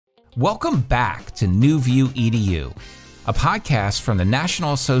Welcome back to New View EDU, a podcast from the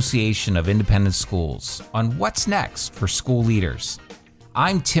National Association of Independent Schools on what's next for school leaders.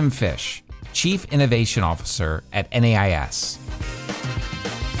 I'm Tim Fish, Chief Innovation Officer at NAIS.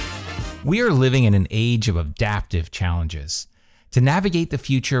 We are living in an age of adaptive challenges. To navigate the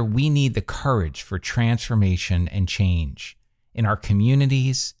future, we need the courage for transformation and change in our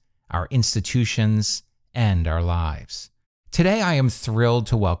communities, our institutions, and our lives. Today, I am thrilled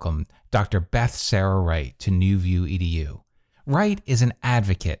to welcome Dr. Beth-Sarah Wright to New View EDU. Wright is an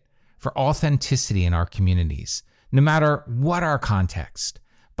advocate for authenticity in our communities, no matter what our context,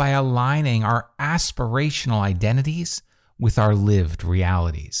 by aligning our aspirational identities with our lived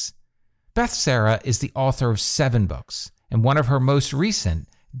realities. Beth-Sarah is the author of 7 books, and one of her most recent,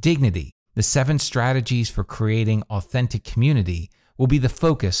 Dignity, the 7 Strategies for Creating Authentic Community, will be the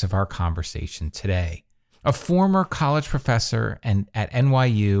focus of our conversation today. A former college professor at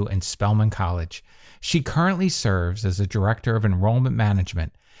NYU and Spelman College, she currently serves as the Director of Enrollment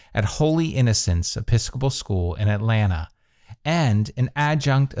Management at Holy Innocents Episcopal School in Atlanta and an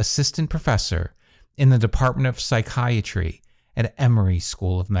adjunct assistant professor in the Department of Psychiatry at Emory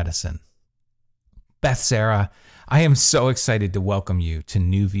School of Medicine. Beth-Sarah, I am so excited to welcome you to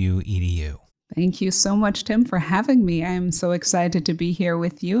New View EDU. Thank you so much, Tim, for having me. I am so excited to be here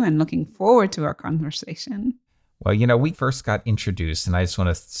with you and looking forward to our conversation. Well, we first got introduced, and I just want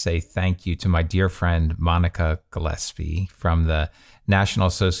to say thank you to my dear friend, Monica Gillespie from the National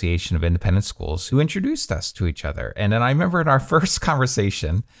Association of Independent Schools, who introduced us to each other. And then I remember in our first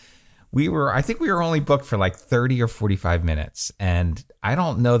conversation, I think we were only booked for like 30 or 45 minutes. And I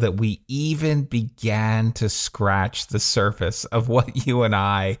don't know that we even began to scratch the surface of what you and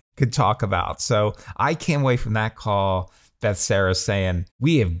I could talk about. So I came away from that call, Beth-Sarah, saying,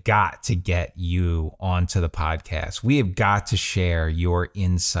 we have got to get you onto the podcast. We have got to share your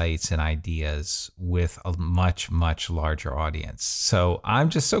insights and ideas with a much, much larger audience. So I'm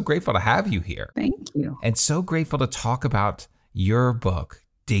just so grateful to have you here. Thank you. And so grateful to talk about your book,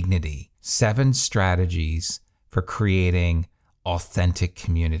 Dignity, 7 Strategies for Creating Authentic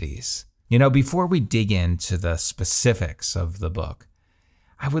Communities. Before we dig into the specifics of the book,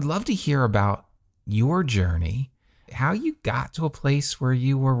 I would love to hear about your journey, how you got to a place where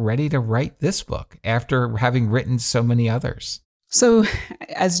you were ready to write this book after having written so many others. So,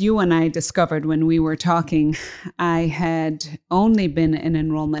 as you and I discovered when we were talking, I had only been in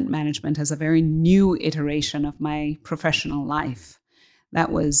enrollment management as a very new iteration of my professional life.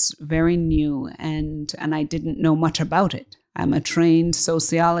 That was very new, and I didn't know much about it. I'm a trained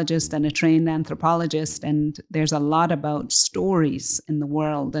sociologist and a trained anthropologist, and there's a lot about stories in the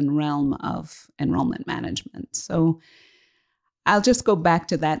world and realm of enrollment management. So I'll just go back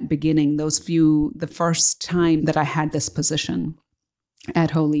to that beginning, the first time that I had this position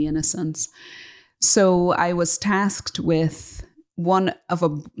at Holy Innocents. So I was tasked with one of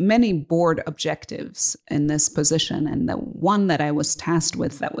many board objectives in this position. And the one that I was tasked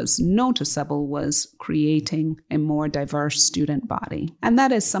with that was noticeable was creating a more diverse student body. And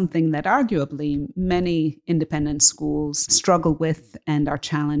that is something that arguably many independent schools struggle with and are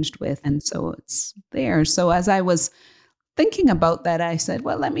challenged with. And so it's there. So as I was thinking about that, I said,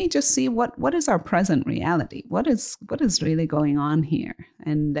 well, let me just see what is our present reality? What is really going on here?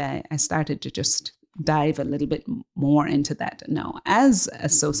 And I started to just dive a little bit more into that. Now, as a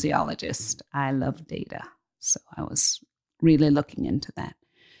sociologist, I love data. So I was really looking into that.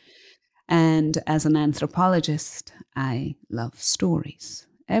 And as an anthropologist, I love stories.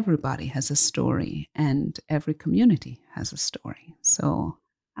 Everybody has a story and every community has a story. So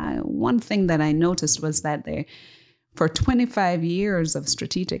one thing that I noticed was that for 25 years of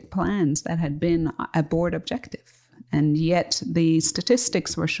strategic plans, that had been a board objective. And yet the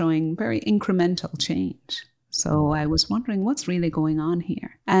statistics were showing very incremental change. So I was wondering what's really going on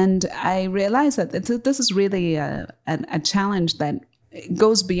here. And I realized that this is really a challenge that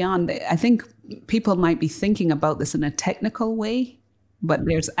goes beyond. I think people might be thinking about this in a technical way, but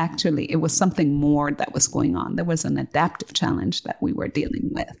it was something more that was going on. There was an adaptive challenge that we were dealing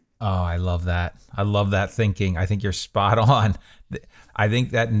with. Oh, I love that. I love that thinking. I think you're spot on. I think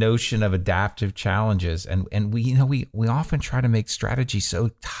that notion of adaptive challenges, and we often try to make strategy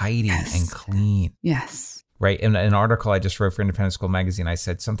so tidy and clean. Yes. Right. In an article I just wrote for Independent School Magazine, I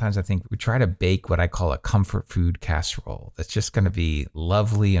said sometimes I think we try to bake what I call a comfort food casserole that's just going to be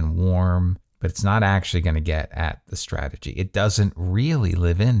lovely and warm, but it's not actually going to get at the strategy. It doesn't really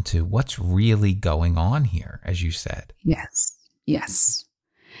live into what's really going on here, as you said. Yes.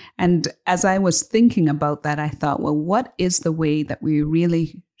 And as I was thinking about that, I thought, well, what is the way that we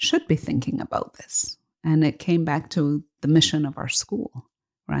really should be thinking about this? And it came back to the mission of our school,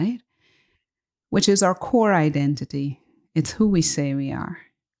 right? Which is our core identity. It's who we say we are.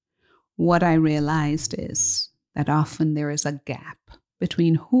 What I realized is that often there is a gap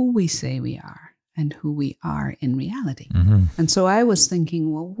between who we say we are and who we are in reality. Mm-hmm. And so I was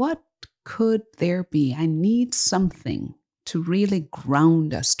thinking, well, what could there be? I need something to really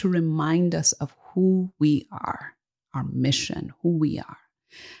ground us, to remind us of who we are, our mission, who we are.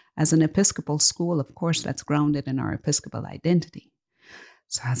 As an Episcopal school, of course, that's grounded in our Episcopal identity.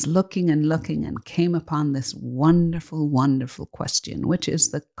 So I was looking and came upon this wonderful, wonderful question, which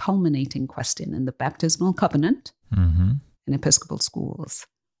is the culminating question in the baptismal covenant in Episcopal schools.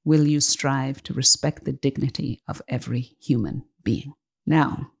 Will you strive to respect the dignity of every human being?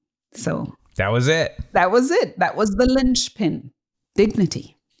 Now, so that was it. That was it. That was the linchpin.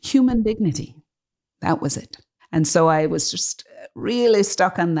 Dignity, human dignity. That was it. And so I was just really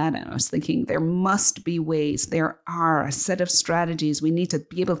stuck on that. And I was thinking there must be ways. There are a set of strategies. We need to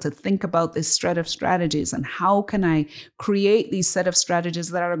be able to think about this set of strategies. And how can I create these set of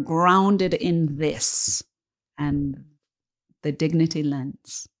strategies that are grounded in this? And the dignity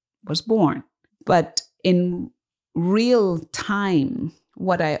lens was born. But in real time,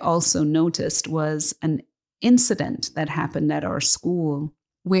 what I also noticed was an incident that happened at our school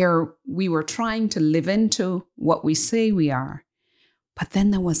where we were trying to live into what we say we are. But then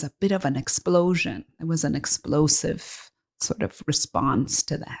there was a bit of an explosion. There was an explosive sort of response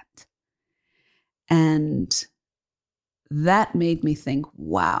to that. And that made me think,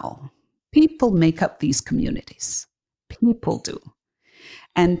 wow, people make up these communities. People do.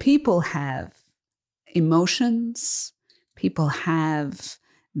 And people have emotions. People have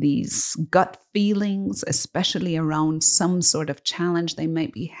these gut feelings, especially around some sort of challenge they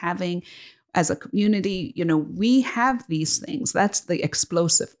might be having. As a community, we have these things. That's the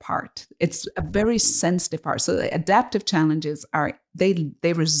explosive part. It's a very sensitive part. So the adaptive challenges they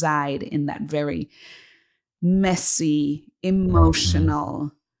reside in that very messy,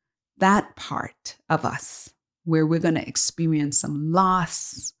 emotional, that part of us where we're going to experience some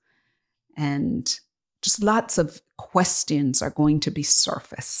loss, and just lots of questions are going to be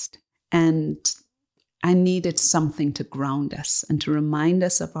surfaced. And I needed something to ground us and to remind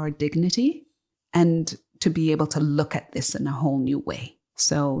us of our dignity and to be able to look at this in a whole new way.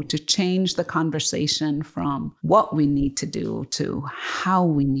 So to change the conversation from what we need to do to how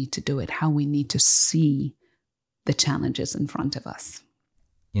we need to do it, how we need to see the challenges in front of us.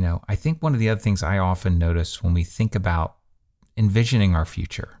 I think one of the other things I often notice when we think about envisioning our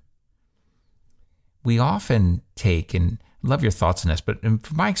future, we often take, and I love your thoughts on this, but from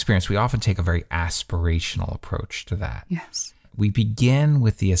my experience, we often take a very aspirational approach to that. Yes. We begin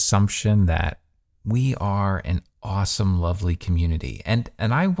with the assumption that we are an awesome, lovely community. And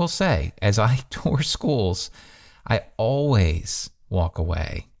I will say, as I tour schools, I always walk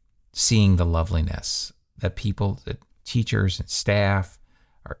away seeing the loveliness that people, that teachers and staff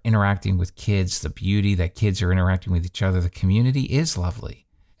are interacting with kids, the beauty that kids are interacting with each other. The community is lovely.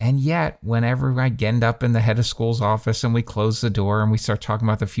 And yet, whenever I end up in the head of school's office and we close the door and we start talking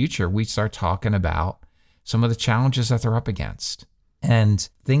about the future, we start talking about some of the challenges that they're up against and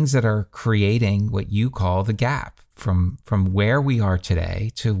things that are creating what you call the gap from where we are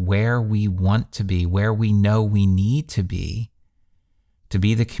today to where we want to be, where we know we need to be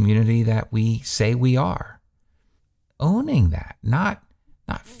the community that we say we are. Owning that, not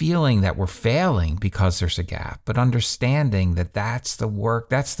feeling that we're failing because there's a gap, but understanding that that's the work,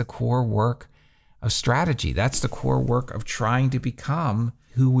 that's the core work of strategy. That's the core work of trying to become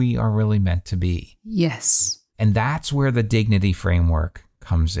who we are really meant to be. Yes. And that's where the dignity framework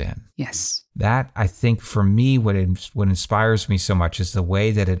comes in. Yes. That, I think, for me, what inspires me so much is the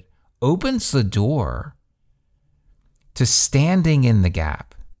way that it opens the door to standing in the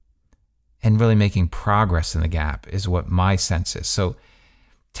gap and really making progress in the gap is what my sense is. So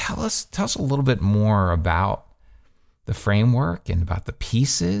tell us a little bit more about the framework and about the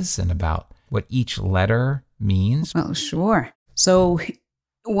pieces and about what each letter means. Well, sure. So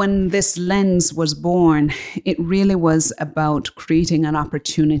when this lens was born, it really was about creating an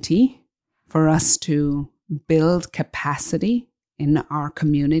opportunity for us to build capacity in our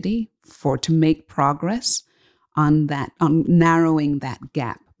community to make progress on narrowing that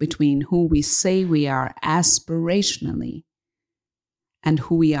gap between who we say we are aspirationally and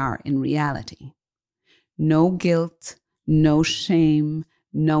who we are in reality. No guilt, no shame,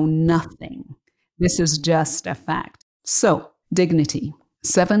 no nothing. This is just a fact. So, dignity,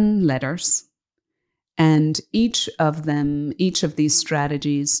 7 letters, and each of these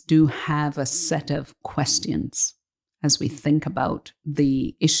strategies do have a set of questions as we think about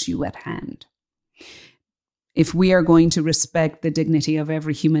the issue at hand. If we are going to respect the dignity of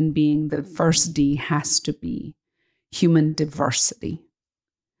every human being, the first D has to be human diversity.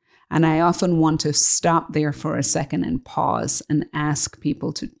 And I often want to stop there for a second and pause and ask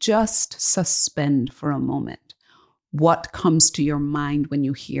people to just suspend for a moment what comes to your mind when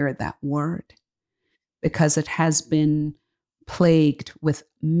you hear that word, because it has been plagued with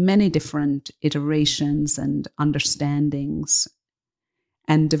many different iterations and understandings.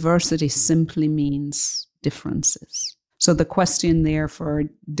 And diversity simply means differences. So the question there for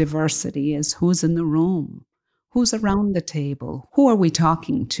diversity is, who's in the room? Who's around the table? Who are we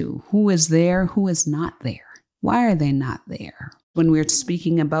talking to? Who is there? Who is not there? Why are they not there? When we're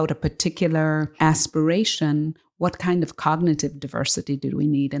speaking about a particular aspiration, what kind of cognitive diversity do we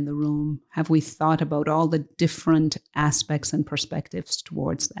need in the room? Have we thought about all the different aspects and perspectives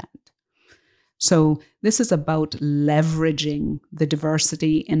towards that? So this is about leveraging the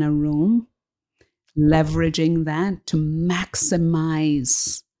diversity in a room, leveraging that to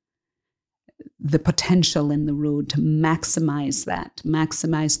maximize the potential in the room, to maximize that,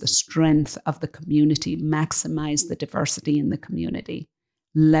 maximize the strength of the community, maximize the diversity in the community,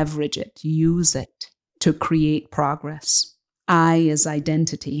 leverage it, use it to create progress. I is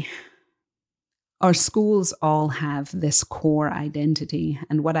identity. Our schools all have this core identity.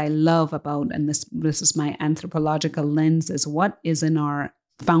 And what I love about, and this is my anthropological lens, is what is in our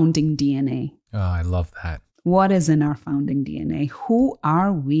founding DNA. Oh, I love that. What is in our founding DNA? Who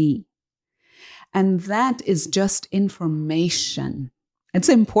are we? And that is just information. It's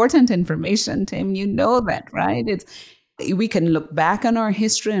important information, Tim. You know that, right? We can look back on our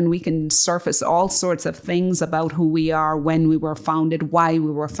history and we can surface all sorts of things about who we are, when we were founded, why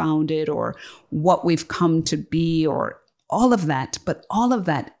we were founded, or what we've come to be, or all of that. But all of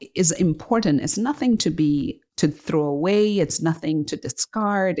that is important. It's nothing to throw away. It's nothing to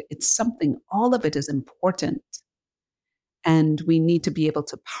discard. It's something, all of it is important. And we need to be able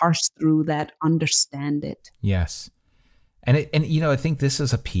to parse through that, understand it. Yes. And I think this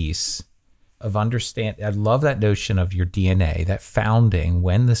is a piece of understand. I love that notion of your DNA, that founding,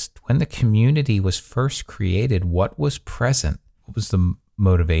 when the community was first created, what was present? What was the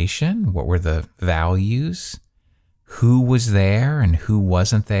motivation? What were the values? Who was there and who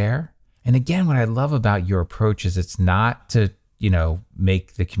wasn't there? And again, what I love about your approach is it's not to,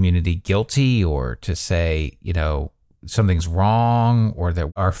 make the community guilty or to say, something's wrong or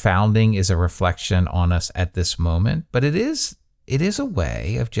that our founding is a reflection on us at this moment. But it is a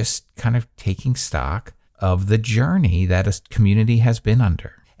way of just kind of taking stock of the journey that a community has been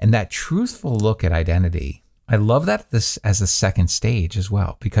under. And that truthful look at identity, I love that this as a second stage as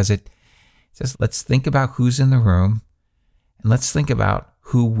well, because it says, let's think about who's in the room and let's think about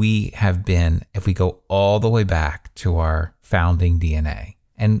who we have been if we go all the way back to our founding DNA.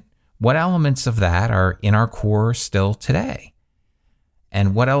 And what elements of that are in our core still today?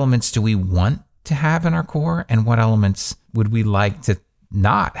 And what elements do we want to have in our core? And what elements would we like to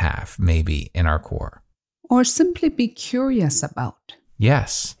not have maybe in our core? Or simply be curious about.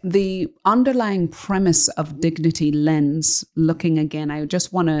 Yes. The underlying premise of dignity lens, looking again, I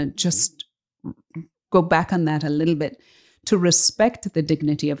just want to go back on that a little bit. To respect the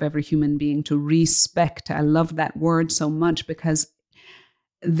dignity of every human being, to respect. I love that word so much because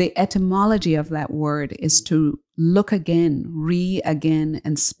the etymology of that word is to look again, again,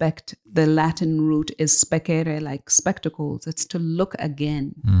 inspect. The Latin root is specere, like spectacles. It's to look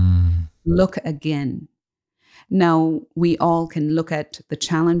again. Look again. Now, we all can look at the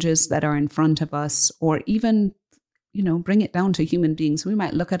challenges that are in front of us, or even, bring it down to human beings. We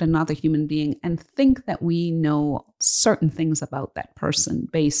might look at another human being and think that we know certain things about that person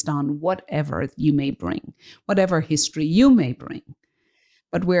based on whatever you may bring, whatever history you may bring.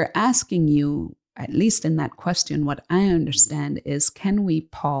 But we're asking you, at least in that question, what I understand is, can we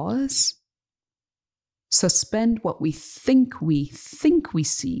pause, suspend what we think we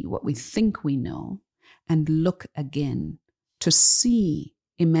see, what we think we know, and look again to see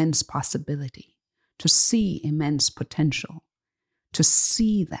immense possibility, to see immense potential, to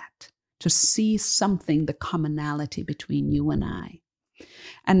see that, to see something, the commonality between you and I.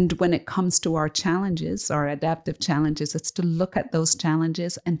 And when it comes to our challenges, our adaptive challenges, it's to look at those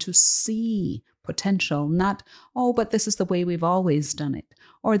challenges and to see potential, not, but this is the way we've always done it,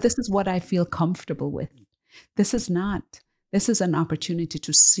 or this is what I feel comfortable with. This is not. This is an opportunity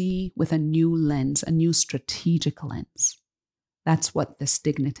to see with a new lens, a new strategic lens. That's what this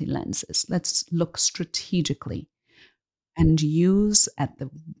dignity lens is. Let's look strategically and use at the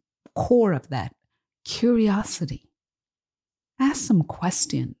core of that curiosity. Ask some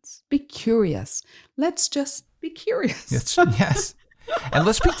questions. Be curious. Let's just be curious. Yes. And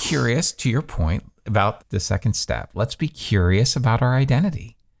let's be curious, to your point. about the second step. Let's be curious about our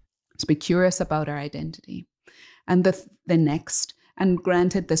identity. Let's be curious about our identity. And the next, and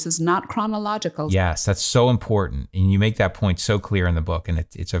granted, this is not chronological. Yes, that's so important. And you make that point so clear in the book, and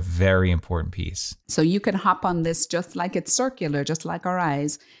it's a very important piece. So you can hop on this just like it's circular, just like our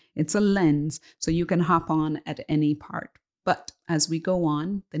eyes. It's a lens, so you can hop on at any part. But as we go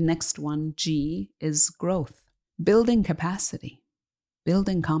on, the next one, G, is growth. Building capacity,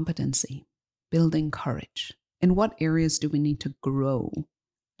 building competency, building courage. In what areas do we need to grow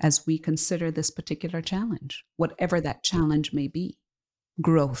as we consider this particular challenge, whatever that challenge may be?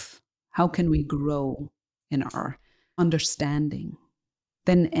 Growth. How can we grow in our understanding?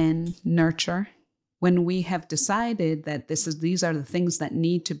 Then N, nurture. When we have decided that these are the things that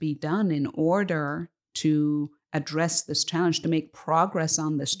need to be done in order to address this challenge, to make progress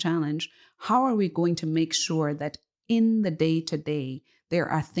on this challenge, how are we going to make sure that in the day-to-day, there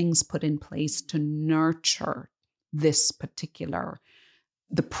are things put in place to nurture this particular,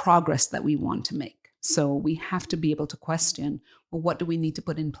 the progress that we want to make? So we have to be able to question, well, what do we need to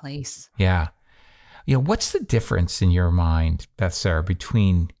put in place? Yeah. What's the difference in your mind, Beth-Sarah,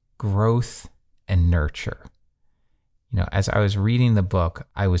 between growth and nurture? As I was reading the book,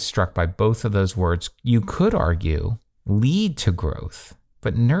 I was struck by both of those words. You could argue lead to growth,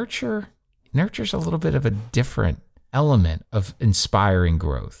 but nurture's a little bit of a different element of inspiring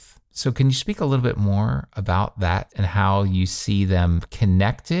growth. So can you speak a little bit more about that and how you see them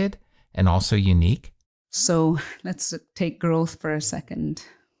connected and also unique? So let's take growth for a second.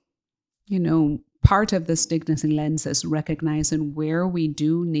 Part of this dignity lens is recognizing where we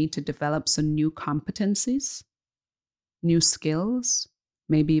do need to develop some new competencies, new skills,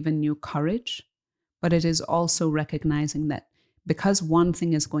 maybe even new courage. But it is also recognizing that because one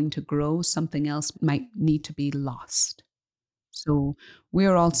thing is going to grow, something else might need to be lost. So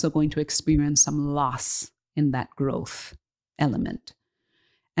we're also going to experience some loss in that growth element.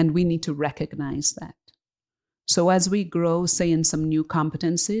 And we need to recognize that. So as we grow, say, in some new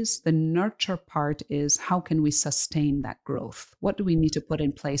competencies, the nurture part is how can we sustain that growth? What do we need to put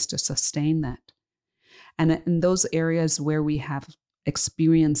in place to sustain that? And in those areas where we have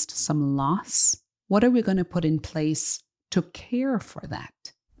experienced some loss, what are we going to put in place to care for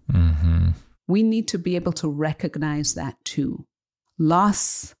that? Mm-hmm. We need to be able to recognize that too.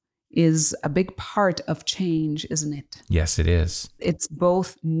 Loss is a big part of change, isn't it? Yes, it is. It's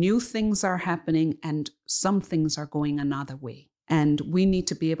both new things are happening and some things are going another way. And we need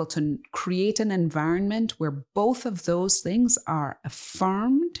to be able to create an environment where both of those things are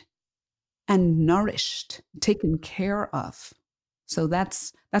affirmed and nourished, taken care of. So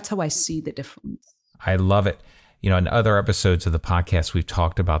that's how I see the difference. I love it. In other episodes of the podcast, we've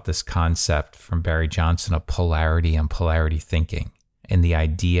talked about this concept from Barry Johnson of polarity and polarity thinking. And the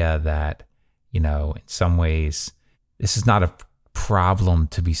idea that, in some ways, this is not a problem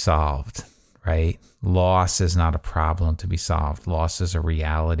to be solved, right? Loss is not a problem to be solved. Loss is a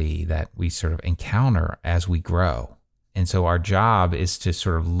reality that we sort of encounter as we grow. And so our job is to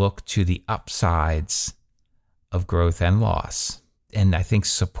sort of look to the upsides of growth and loss. And I think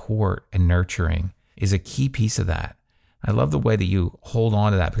support and nurturing is a key piece of that. I love the way that you hold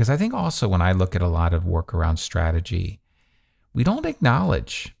on to that, because I think also when I look at a lot of work around strategy, we don't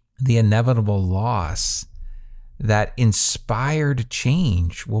acknowledge the inevitable loss that inspired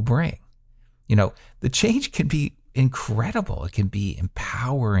change will bring. The change can be incredible. It can be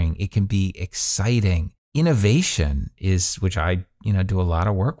empowering. It can be exciting. Innovation which I, do a lot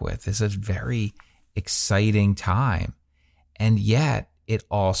of work with, is a very exciting time. And yet it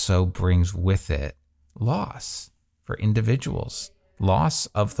also brings with it loss for individuals, loss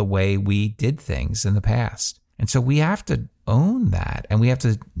of the way we did things in the past. And so we have to own that, and we have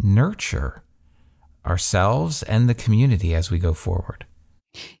to nurture ourselves and the community as we go forward.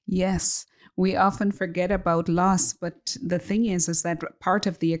 Yes, we often forget about loss, but the thing is that part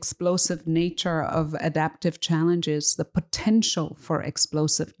of the explosive nature of adaptive challenges, the potential for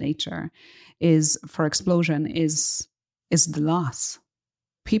explosive nature for explosion is the loss.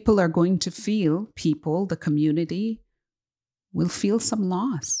 People are going to feel, the community will feel some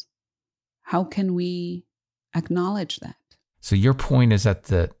loss. How can we acknowledge that? So your point is that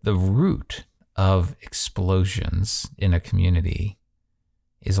the root of explosions in a community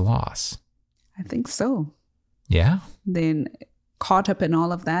is loss. I think so. Yeah. Then caught up in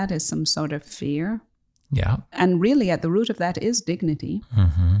all of that is some sort of fear. Yeah. And really at the root of that is dignity,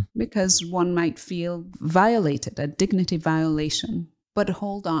 because one might feel violated, a dignity violation. But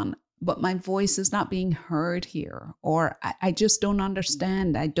hold on, but my voice is not being heard here, or I just don't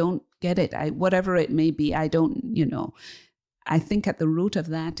understand. I don't get it. Whatever it may be, I don't, I think at the root of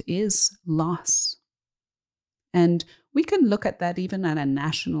that is loss. And we can look at that even at a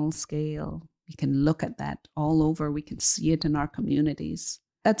national scale. We can look at that all over. We can see it in our communities.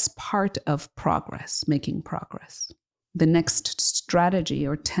 That's part of progress, making progress. The next strategy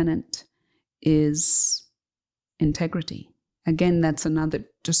or tenet is integrity. Again, that's another,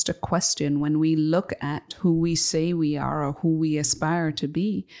 just a question. When we look at who we say we are or who we aspire to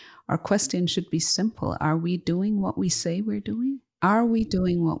be, our question should be simple. Are we doing what we say we're doing? Are we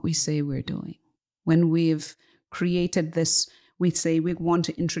doing what we say we're doing? When we've created this, we say we want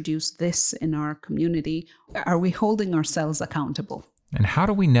to introduce this in our community. Are we holding ourselves accountable? And how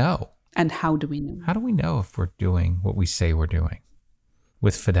do we know? And how do we know? How do we know if we're doing what we say we're doing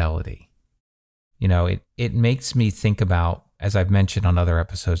with fidelity? You know, it makes me think about, as I've mentioned on other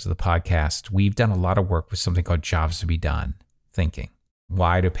episodes of the podcast, we've done a lot of work with something called jobs to be done thinking.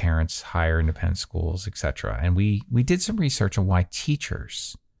 Why do parents hire independent schools, et cetera? And we did some research on why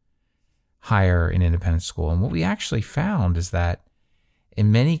teachers hire an independent school. And what we actually found is that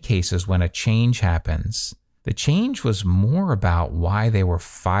in many cases, when a change happens, the change was more about why they were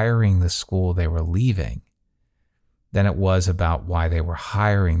firing the school they were leaving than it was about why they were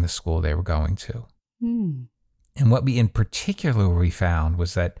hiring the school they were going to. And what we in particular we found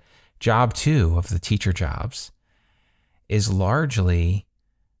was that job 2 of the teacher jobs is largely,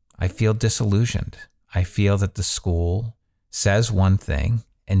 I feel disillusioned. I feel that the school says one thing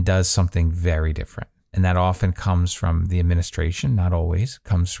and does something very different. And that often comes from the administration, not always,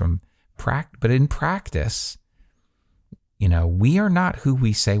 comes from practice. But in practice, you know, we are not who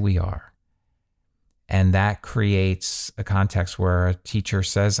we say we are. And that creates a context where a teacher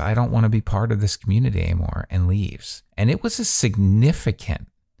says, I don't want to be part of this community anymore, and leaves. And it was a significant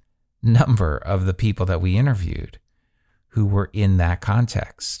number of the people that we interviewed who were in that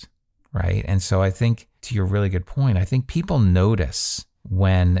context, right? And so I think, to your really good point, I think people notice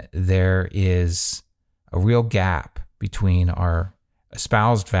when there is a real gap between our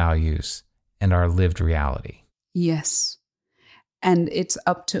espoused values and our lived reality. Yes. And it's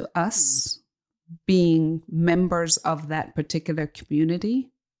up to us, being members of that particular community,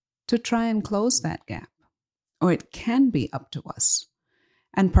 to try and close that gap. Or it can be up to us.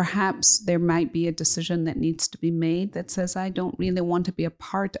 And perhaps there might be a decision that needs to be made that says, I don't really want to be a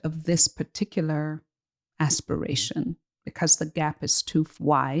part of this particular aspiration because the gap is too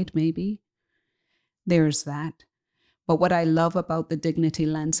wide, maybe. There's that. But what I love about the dignity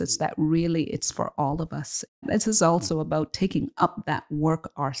lens is that really it's for all of us. This is also about taking up that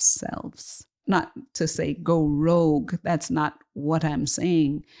work ourselves. Not to say go rogue, that's not what I'm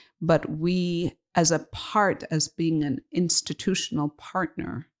saying, but we as a part, as being an institutional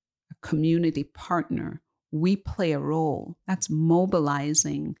partner, a community partner, we play a role. That's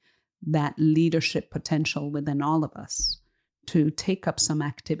mobilizing that leadership potential within all of us to take up some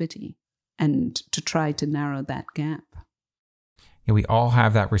activity and to try to narrow that gap. Yeah, we all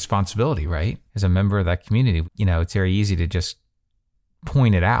have that responsibility, right? As a member of that community, you know, it's very easy to just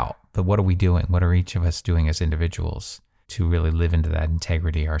point it out. But what are we doing? What are each of us doing as individuals to really live into that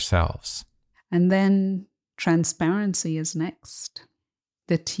integrity ourselves? And then transparency is next.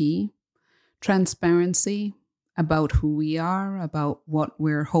 The T, transparency about who we are, about what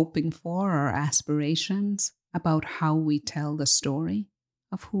we're hoping for, our aspirations, about how we tell the story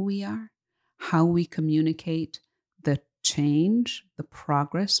of who we are, how we communicate the change, the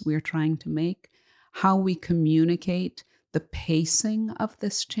progress we're trying to make, how we communicate the pacing of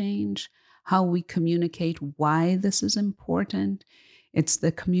this change, how we communicate why this is important. It's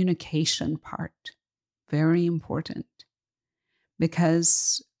the communication part, very important.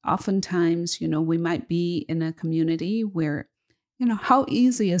 Because oftentimes, you know, we might be in a community where, you know, how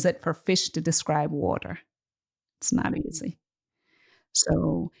easy is it for fish to describe water? It's not easy.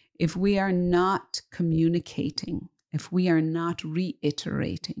 So if we are not communicating, if we are not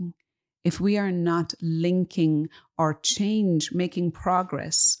reiterating, if we are not linking our change, making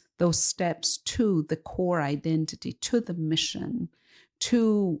progress, those steps to the core identity, to the mission,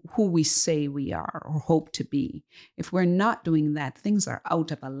 to who we say we are or hope to be, if we're not doing that, things are out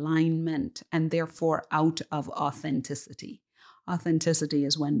of alignment and therefore out of authenticity. Authenticity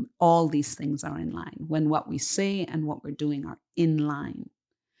is when all these things are in line, when what we say and what we're doing are in line.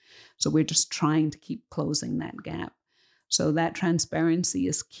 So we're just trying to keep closing that gap. So that transparency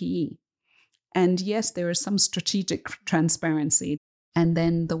is key. And yes, there is some strategic transparency. And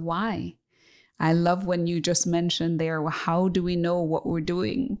then the why. I love when you just mentioned there, well, how do we know what we're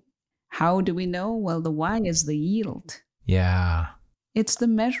doing? How do we know? Well, the why is the yield. Yeah. It's the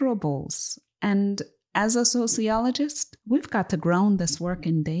measurables. And as a sociologist, we've got to ground this work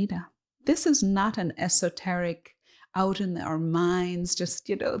in data. This is not an esoteric out in our minds, just,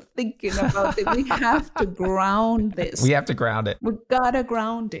 thinking about it. We have to ground this. We have to ground it. We gotta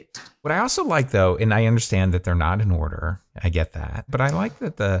ground it. What I also like, though, and I understand that they're not in order. I get that. But I like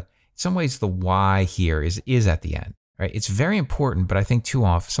that in some ways, the why here is at the end, right? It's very important, but I think too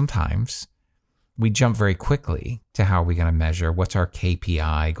often, sometimes we jump very quickly to how are we going to measure, what's our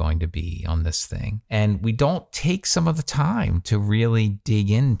KPI going to be on this thing. And we don't take some of the time to really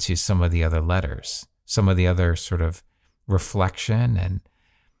dig into some of the other letters, some of the other sort of reflection and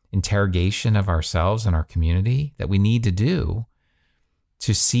interrogation of ourselves and our community that we need to do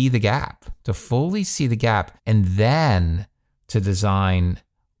to see the gap, to fully see the gap, and then to design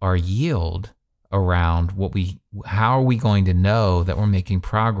our yield around how are we going to know that we're making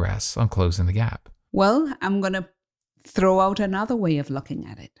progress on closing the gap? Well, I'm going to throw out another way of looking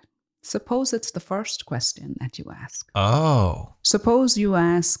at it. Suppose it's the first question that you ask. Oh. Suppose you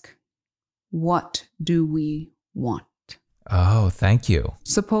ask, what do we want? Oh, thank you.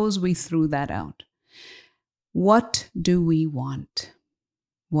 Suppose we threw that out. What do we want?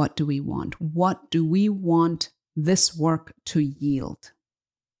 What do we want? What do we want this work to yield?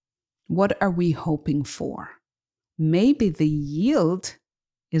 What are we hoping for? Maybe the yield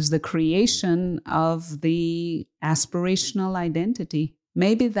is the creation of the aspirational identity.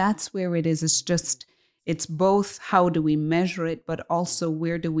 Maybe that's where it is. It's both how do we measure it, but also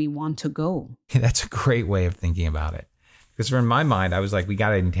where do we want to go? That's a great way of thinking about it. Because in my mind, I was like, we got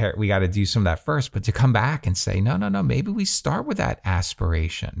to do some of that first, but to come back and say, no, maybe we start with that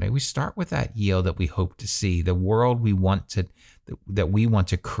aspiration. Maybe we start with that yield that we hope to see, the world that we want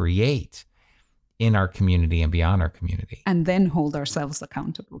to create in our community and beyond our community. And then hold ourselves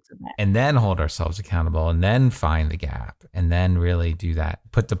accountable to that. And then hold ourselves accountable and then find the gap and then really do that.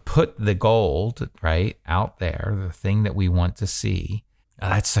 Put the gold right out there, the thing that we want to see. Oh,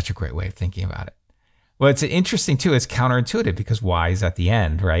 that's such a great way of thinking about it. Well, it's interesting too. It's counterintuitive because why is at the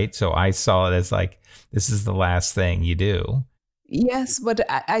end, right? So I saw it as like, this is the last thing you do. Yes, but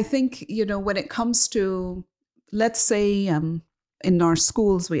I think, when it comes to, let's say, in our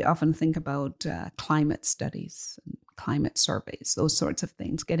schools, we often think about climate studies, and climate surveys, those sorts of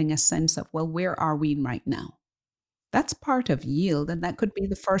things, getting a sense of, well, where are we right now? That's part of yield, and that could be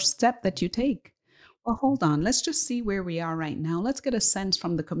the first step that you take. Well, hold on, let's just see where we are right now. Let's get a sense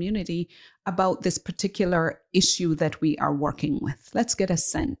from the community about this particular issue that we are working with. Let's get a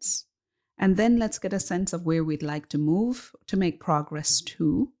sense. And then let's get a sense of where we'd like to move to make progress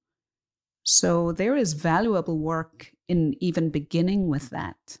too. So there is valuable work in even beginning with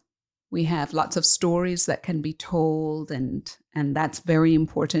that. We have lots of stories that can be told, and that's very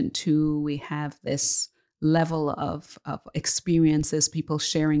important too. We have this level of experiences, people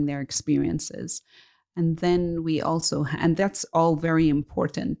sharing their experiences. And then we also, and that's all very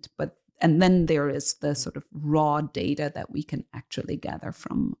important, and then there is the sort of raw data that we can actually gather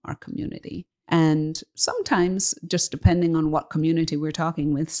from our community. And sometimes, just depending on what community we're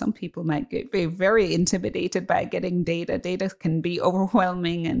talking with, some people might be very intimidated by getting data. Data can be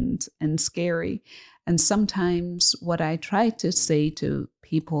overwhelming and scary. And sometimes what I try to say to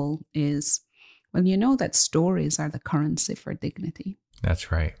people is, well, that stories are the currency for dignity.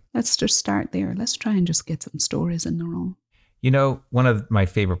 That's right. Let's just start there. Let's try and just get some stories in the room. One of my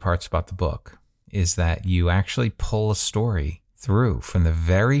favorite parts about the book is that you actually pull a story through from the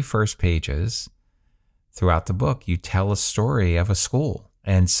very first pages throughout the book. You tell a story of a school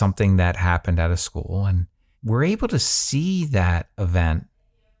and something that happened at a school. And we're able to see that event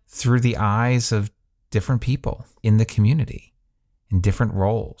through the eyes of different people in the community in different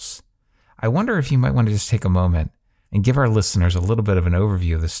roles. I wonder if you might want to just take a moment and give our listeners a little bit of an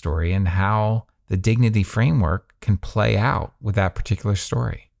overview of the story and how the dignity framework can play out with that particular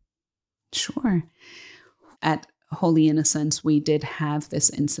story. Sure. At Holy Innocents, we did have this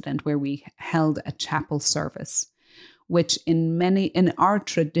incident where we held a chapel service, which in our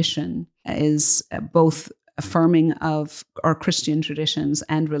tradition is both affirming of our Christian traditions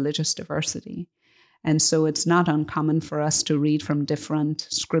and religious diversity. And so it's not uncommon for us to read from different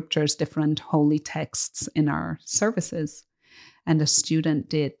scriptures, different holy texts in our services. And a student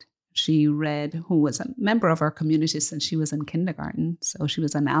did. She read, who was a member of our community since she was in kindergarten. So she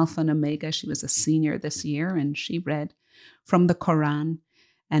was an Alpha and Omega. She was a senior this year. And she read from the Quran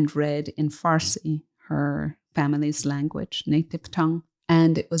and read in Farsi, her family's language, native tongue.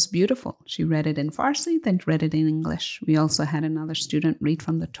 And it was beautiful. She read it in Farsi, then read it in English. We also had another student read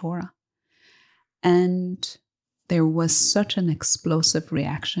from the Torah. And there was such an explosive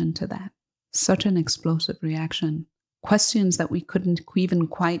reaction to that, such an explosive reaction. Questions that we couldn't even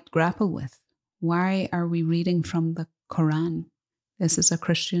quite grapple with. Why are we reading from the Quran? This is a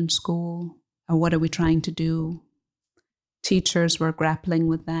Christian school. Or what are we trying to do? Teachers were grappling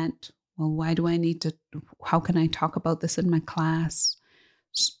with that. Well, why do I need to, how can I talk about this in my class?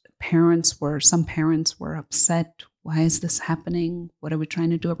 Some parents were upset. Why is this happening? What are we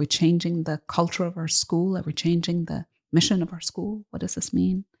trying to do? Are we changing the culture of our school? Are we changing the mission of our school? What does this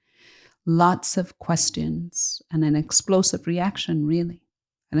mean? Lots of questions and an explosive reaction, really,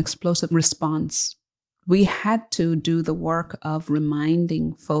 an explosive response. We had to do the work of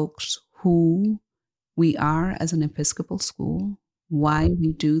reminding folks who we are as an Episcopal school, why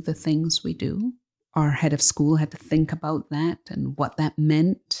we do the things we do. Our head of school had to think about that and what that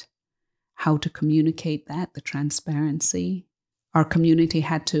meant, how to communicate that, the transparency. Our community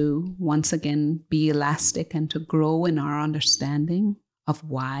had to, once again, be elastic and to grow in our understanding of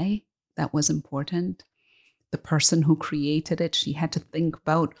why that was important. The person who created it, she had to think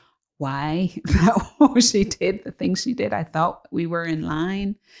about why she did the things she did. I thought we were in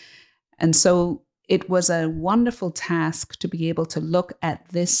line. And so it was a wonderful task to be able to look at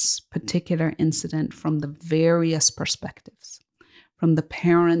this particular incident from the various perspectives. From the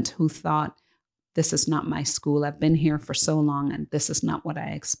parent who thought, this is not my school, I've been here for so long and this is not what I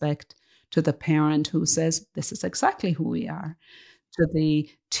expect, to the parent who says, this is exactly who we are, to the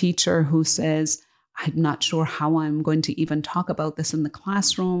teacher who says, I'm not sure how I'm going to even talk about this in the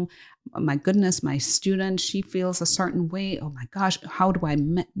classroom. My goodness, my student, she feels a certain way. Oh my gosh, how do I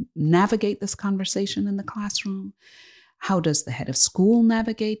navigate this conversation in the classroom? How does the head of school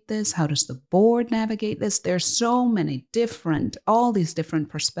navigate this? How does the board navigate this? There's so many all these different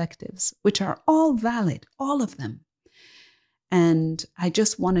perspectives, which are all valid, all of them. And I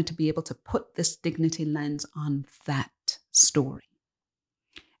just wanted to be able to put this dignity lens on that story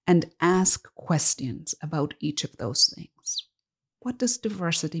and ask questions about each of those things. What does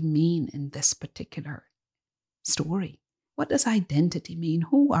diversity mean in this particular story? What does identity mean?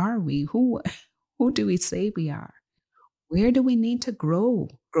 Who are we? Who do we say we are? Where do we need to grow?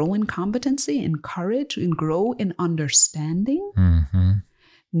 Grow in competency, in courage, and grow in understanding,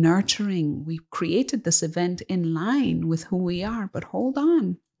 nurturing. We created this event in line with who we are, but hold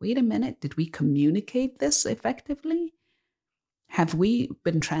on, wait a minute. Did we communicate this effectively? Have we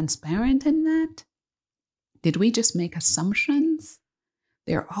been transparent in that? Did we just make assumptions?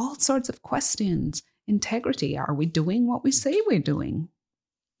 There are all sorts of questions. Integrity. Are we doing what we say we're doing?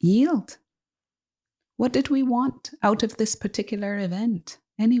 Yield. What did we want out of this particular event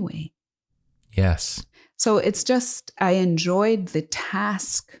anyway? Yes. So it's just, I enjoyed the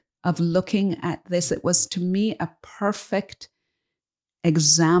task of looking at this. It was, to me, a perfect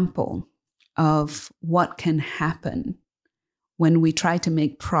example of what can happen when we try to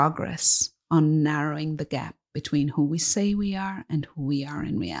make progress on narrowing the gap between who we say we are and who we are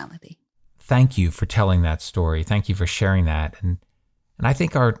in reality. Thank you for telling that story. Thank you for sharing that. And I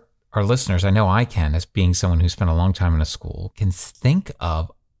think our listeners, I know I can, as being someone who spent a long time in a school, can think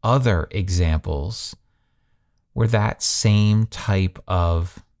of other examples where that same type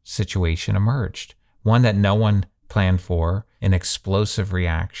of situation emerged. One that no one planned for, an explosive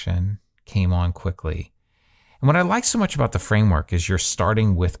reaction came on quickly. And what I like so much about the framework is you're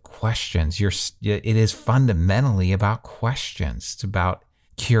starting with questions. It is fundamentally about questions. It's about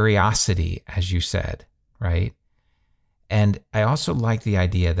curiosity, as you said, right? And I also like the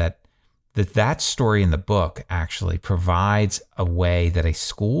idea that story in the book actually provides a way that a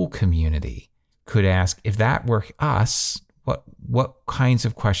school community could ask, if that were us, what kinds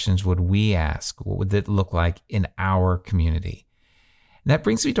of questions would we ask? What would it look like in our community? And that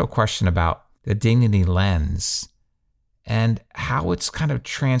brings me to a question about the dignity lens and how it's kind of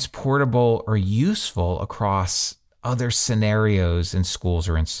transportable or useful across other scenarios in schools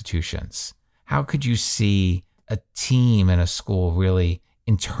or institutions. How could you see a team in a school really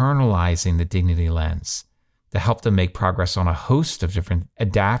internalizing the dignity lens to help them make progress on a host of different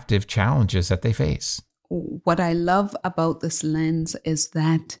adaptive challenges that they face? What I love about this lens is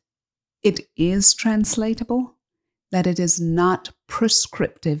that it is translatable, that it is not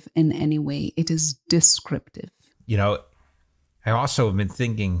prescriptive in any way. It is descriptive. You know, I also have been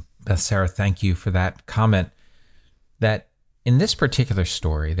thinking, Beth-Sarah, thank you for that comment, that in this particular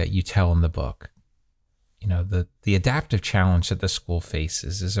story that you tell in the book, you know, the adaptive challenge that the school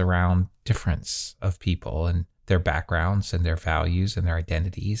faces is around difference of people and their backgrounds and their values and their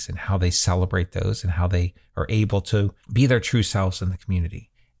identities and how they celebrate those and how they are able to be their true selves in the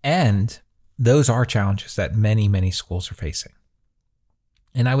community. And those are challenges that many, many schools are facing.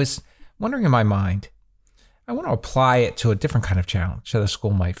 And I was wondering in my mind, I want to apply it to a different kind of challenge that a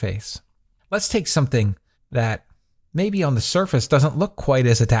school might face. Let's take something that maybe on the surface doesn't look quite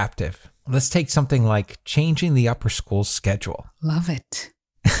as adaptive. Let's take something like changing the upper school schedule. Love it.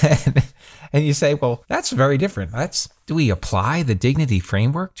 And you say, well, that's very different. Do we apply the dignity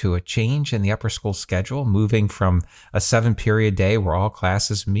framework to a change in the upper school schedule, moving from a 7-period day where all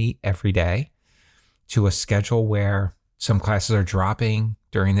classes meet every day to a schedule where some classes are dropping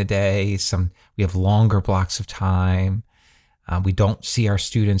during the day, we have longer blocks of time, we don't see our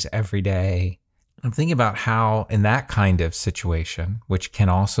students every day. I'm thinking about how in that kind of situation, which can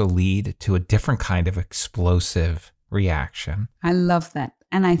also lead to a different kind of explosive reaction. I love that.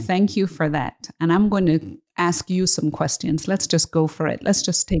 And I thank you for that. And I'm going to ask you some questions. Let's just go for it. Let's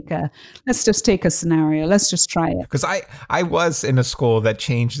just take a scenario. Let's just try it. Because I was in a school that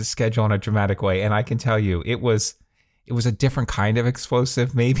changed the schedule in a dramatic way. And I can tell you, it was a different kind of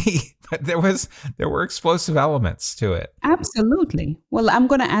explosive, maybe, but there were explosive elements to it. Absolutely. Well, I'm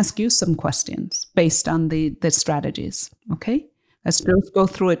going to ask you some questions based on the strategies. Okay. Let's just go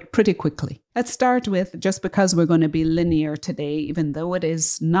through it pretty quickly. Let's start with, just because we're going to be linear today, even though it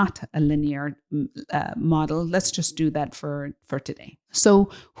is not a linear model, let's just do that for today.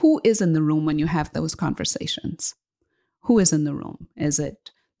 So who is in the room when you have those conversations? Who is in the room? Is it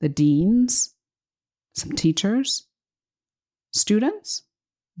the deans, some teachers, students?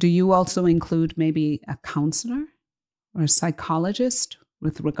 Do you also include maybe a counselor or a psychologist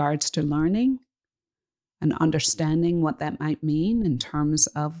with regards to learning and understanding what that might mean in terms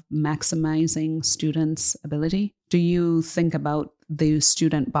of maximizing students' ability? Do you think about the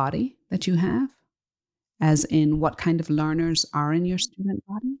student body that you have, as in what kind of learners are in your student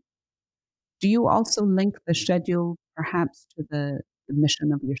body? Do you also link the schedule perhaps to the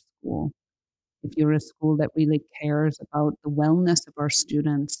mission of your school? If you're a school that really cares about the wellness of our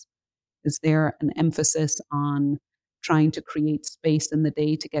students, is there an emphasis on trying to create space in the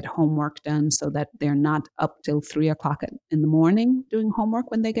day to get homework done so that they're not up till 3:00 in the morning doing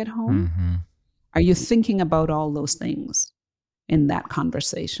homework when they get home? Mm-hmm. Are you thinking about all those things in that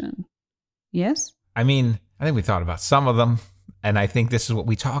conversation? Yes? I mean, I think we thought about some of them, and I think this is what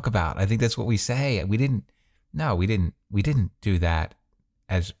we talk about. I think that's what we say. We didn't do that.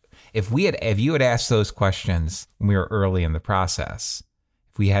 As if you had asked those questions when we were early in the process,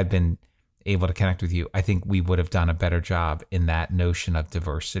 if we had been able to connect with you, I think we would have done a better job in that notion of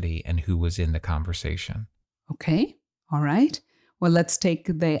diversity and who was in the conversation. Okay. All right. Well, let's take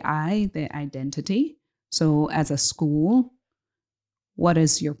the identity. So as a school, what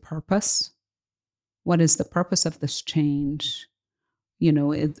is your purpose? What is the purpose of this change?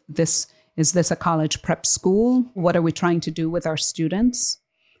 Is this a college prep school? What are we trying to do with our students?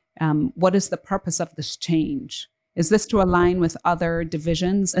 What is the purpose of this change? Is this to align with other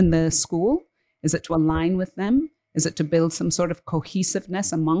divisions in the school? Is it to align with them? Is it to build some sort of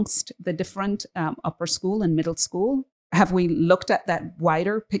cohesiveness amongst the different upper school and middle school? Have we looked at that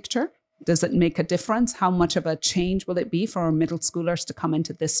wider picture? Does it make a difference? How much of a change will it be for our middle schoolers to come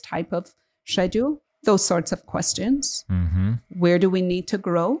into this type of schedule? Those sorts of questions. Mm-hmm. Where do we need to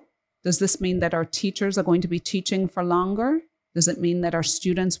grow? Does this mean that our teachers are going to be teaching for longer? Does it mean that our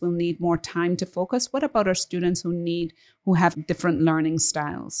students will need more time to focus? What about our students who have different learning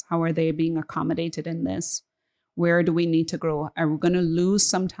styles? How are they being accommodated in this? Where do we need to grow? Are we going to lose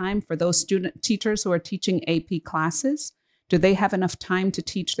some time for those teachers who are teaching AP classes? Do they have enough time to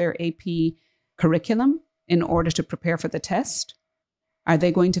teach their AP curriculum in order to prepare for the test? Are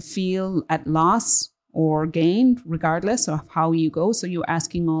they going to feel at loss or gain regardless of how you go? So you're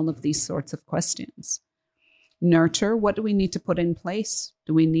asking all of these sorts of questions. Nurture, what do we need to put in place?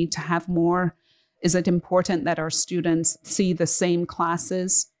 Do we need to have more? Is it important that our students see the same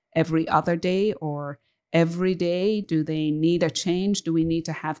classes every other day or every day? Do they need a change? Do we need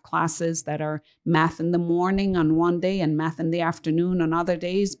to have classes that are math in the morning on one day and math in the afternoon on other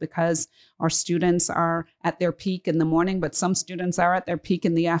days because our students are at their peak in the morning, but some students are at their peak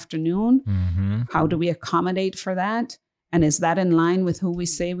in the afternoon? Mm-hmm. How do we accommodate for that? And is that in line with who we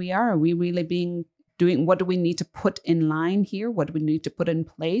say we are? Are we really what do we need to put in line here? What do we need to put in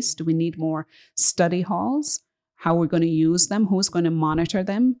place? Do we need more study halls? How are we going to use them? Who's going to monitor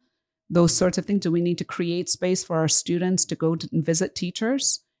them? Those sorts of things. Do we need to create space for our students to go and visit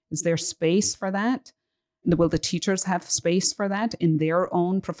teachers? Is there space for that? Will the teachers have space for that in their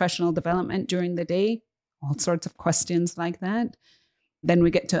own professional development during the day? All sorts of questions like that. Then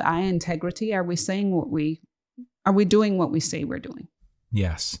we get to eye integrity. Are we doing what we say we're doing?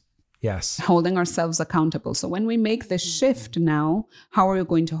 Yes. Yes. Holding ourselves accountable. So when we make this shift now, how are we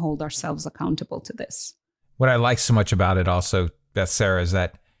going to hold ourselves accountable to this? What I like so much about it also, Beth-Sarah, is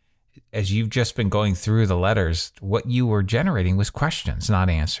that as you've just been going through the letters, what you were generating was questions, not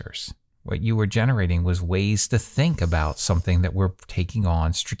answers. What you were generating was ways to think about something that we're taking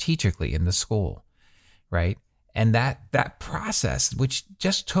on strategically in the school, right? And that process, which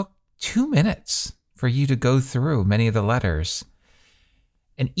just took 2 minutes for you to go through many of the letters,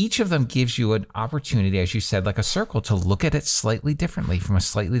 and each of them gives you an opportunity, as you said, like a circle, to look at it slightly differently, from a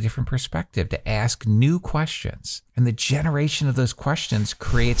slightly different perspective, to ask new questions. And the generation of those questions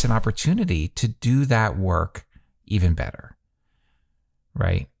creates an opportunity to do that work even better,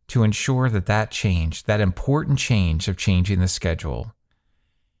 right? To ensure that change, that important change of changing the schedule,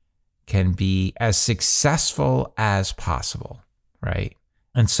 can be as successful as possible, right?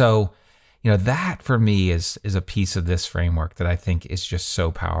 And so, that for me is a piece of this framework that I think is just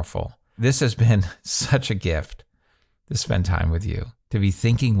so powerful. This has been such a gift to spend time with you, to be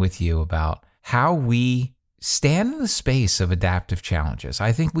thinking with you about how we stand in the space of adaptive challenges.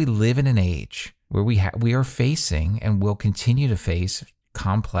 I think we live in an age where we are facing and will continue to face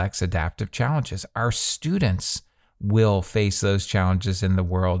complex adaptive challenges. Our students will face those challenges in the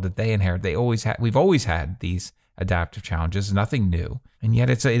world that they inherit. We've always had these adaptive challenges, nothing new. And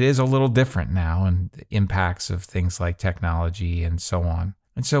yet it is a little different now, and the impacts of things like technology and so on.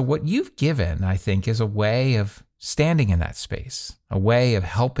 And so what you've given, I think, is a way of standing in that space, a way of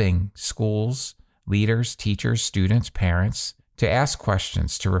helping schools, leaders, teachers, students, parents to ask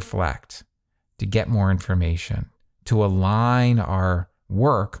questions, to reflect, to get more information, to align our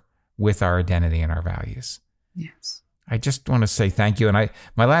work with our identity and our values. Yes. I just want to say thank you. And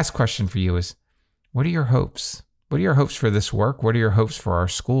my last question for you is, what are your hopes? What are your hopes for this work? What are your hopes for our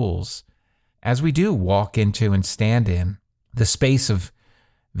schools as we do walk into and stand in the space of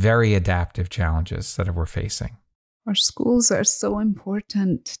very adaptive challenges that we're facing? Our schools are so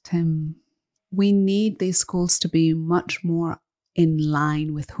important, Tim. We need these schools to be much more in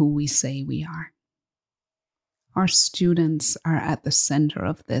line with who we say we are. Our students are at the center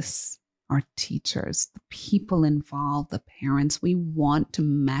of this. Our teachers, the people involved, the parents. We want to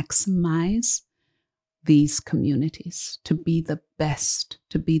maximize these communities to be the best,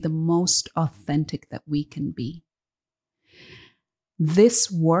 to be the most authentic that we can be.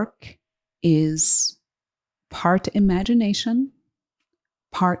 This work is part imagination,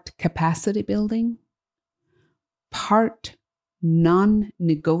 part capacity building, part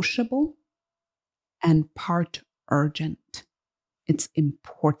non-negotiable, and part urgent. It's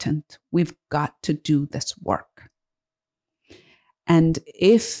important. We've got to do this work. And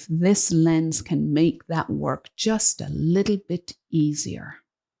if this lens can make that work just a little bit easier,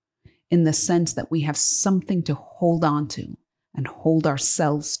 in the sense that we have something to hold on to and hold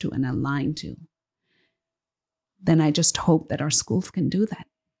ourselves to and align to, then I just hope that our schools can do that.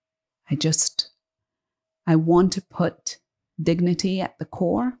 I want to put dignity at the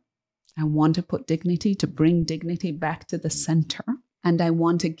core. I want to put dignity, to bring dignity back to the center. And I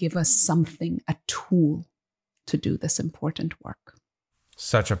want to give us something, a tool to do this important work.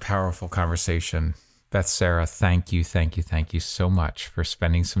 Such a powerful conversation. Beth-Sarah, thank you so much for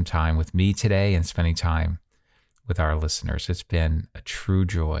spending some time with me today and spending time with our listeners. It's been a true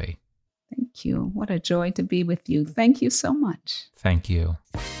joy. Thank you. What a joy to be with you. Thank you so much. Thank you.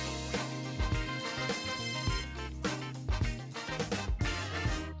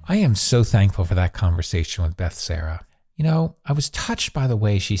 I am so thankful for that conversation with Beth-Sarah. I was touched by the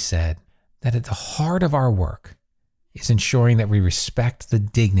way she said that at the heart of our work is ensuring that we respect the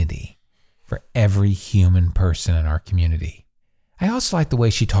dignity for every human person in our community. I also like the way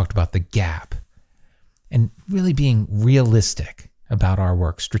she talked about the gap and really being realistic about our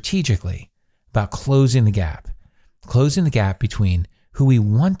work strategically, about closing the gap between who we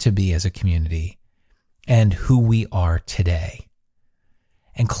want to be as a community and who we are today.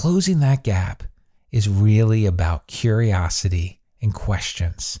 And closing that gap is really about curiosity and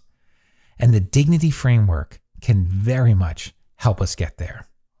questions. And the dignity framework can very much help us get there.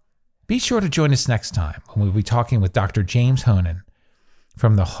 Be sure to join us next time when we'll be talking with Dr. James Honan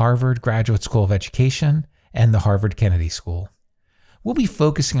from the Harvard Graduate School of Education and the Harvard Kennedy School. We'll be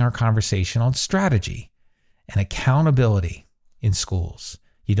focusing our conversation on strategy and accountability in schools.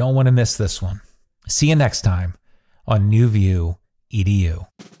 You don't want to miss this one. See you next time on New View EDU.